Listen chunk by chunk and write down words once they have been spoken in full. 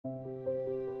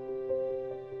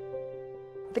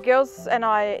The girls and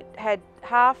I had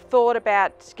half thought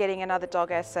about getting another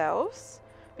dog ourselves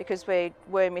because we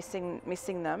were missing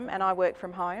them, and I work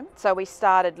from home. So we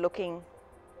started looking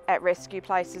at rescue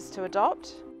places to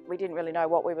adopt. We didn't really know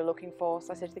what we were looking for,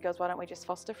 so I said to the girls, why don't we just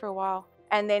foster for a while?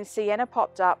 And then Sienna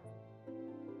popped up.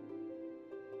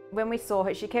 When we saw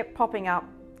her, she kept popping up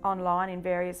online in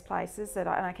various places and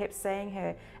I kept seeing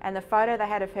her, and the photo they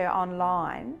had of her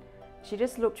online, she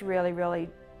just looked really, really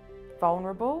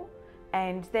vulnerable.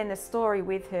 And then the story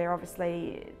with her,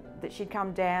 obviously, that she'd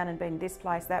come down and been this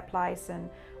place, that place, and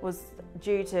was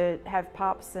due to have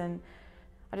pups, and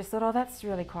I just thought, oh, that's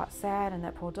really quite sad, and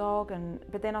that poor dog.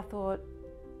 But then I thought,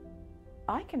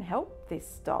 I can help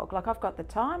this dog. Like, I've got the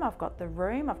time, I've got the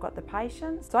room, I've got the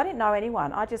patience. So I didn't know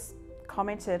anyone. I just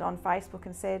commented on Facebook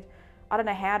and said, I don't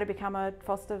know how to become a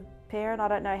foster parent, I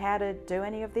don't know how to do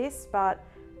any of this, but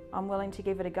I'm willing to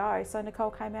give it a go. So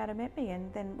Nicole came out and met me,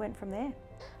 and then went from there.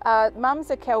 Mum's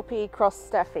a Kelpie cross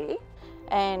Staffy,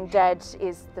 and Dad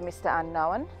is the Mr.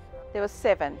 Unknown. There were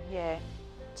 7, yeah.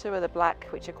 2 are the black,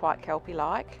 which are quite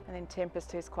Kelpie-like, and then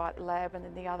Tempest, who's quite lab, and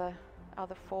then the other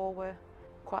 4 were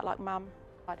quite like Mum.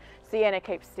 Sienna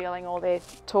keeps stealing all their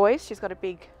toys. She's got a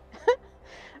big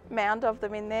mound of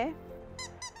them in there.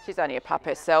 She's only a pup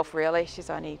herself, really.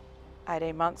 She's only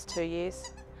 18 months, 2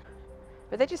 years.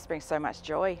 But they just bring so much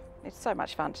joy. It's so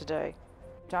much fun to do.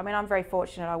 I mean, I'm very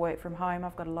fortunate. I work from home.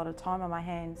 I've got a lot of time on my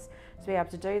hands to be able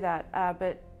to do that.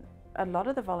 But a lot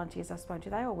of the volunteers I've spoken to,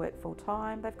 they all work full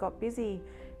time. They've got busy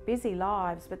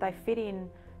lives, but they fit in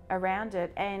around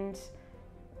it, and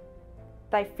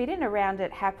they fit in around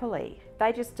it happily.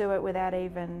 They just do it without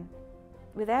even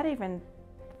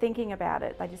thinking about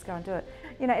it. They just go and do it.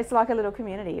 You know, it's like a little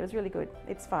community. It was really good.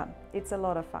 It's fun. It's a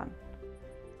lot of fun.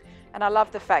 And I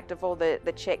love the fact of all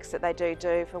the checks that they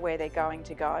do for where they're going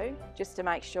to go, just to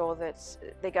make sure that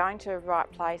they're going to a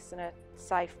right place and a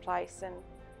safe place, and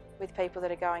with people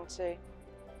that are going to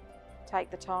take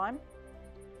the time.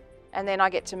 And then I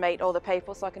get to meet all the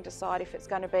people, so I can decide if it's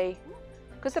going to be,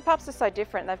 because the pups are so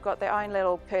different. They've got their own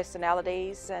little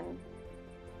personalities, and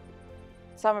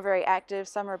some are very active,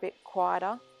 some are a bit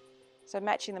quieter. So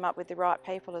matching them up with the right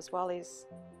people as well is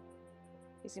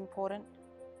important.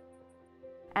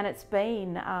 And it's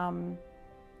been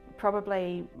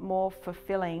probably more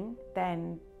fulfilling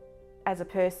than as a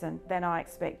person than I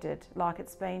expected. Like,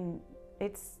 it's been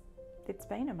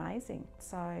amazing.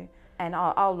 So, and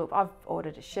I've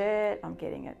ordered a shirt, I'm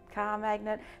getting a car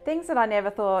magnet, things that I never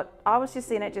thought. I was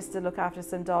just in it just to look after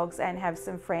some dogs and have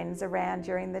some friends around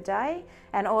during the day,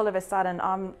 and all of a sudden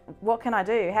what can I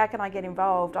do? How can I get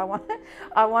involved? I want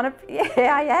to,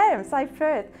 yeah, I am, SAFE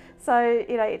Perth. So,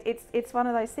 you know, it's one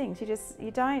of those things.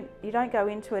 You don't go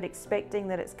into it expecting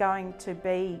that it's going to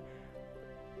be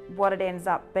what it ends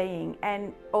up being,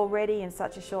 and already in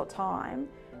such a short time,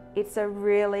 it's a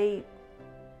really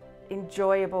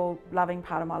enjoyable, loving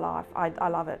part of my life. I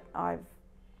love it. I've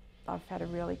had a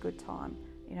really good time,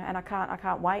 you know, and I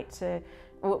can't wait to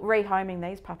rehoming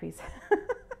these puppies.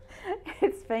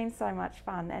 It's been so much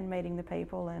fun, and meeting the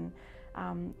people, and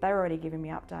they're already giving me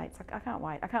updates. I can't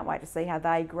wait. I can't wait to see how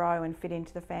they grow and fit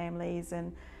into the families,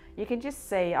 and you can just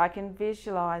see, I can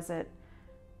visualise it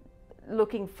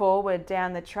looking forward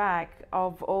down the track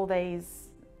of all these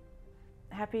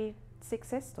happy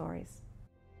success stories.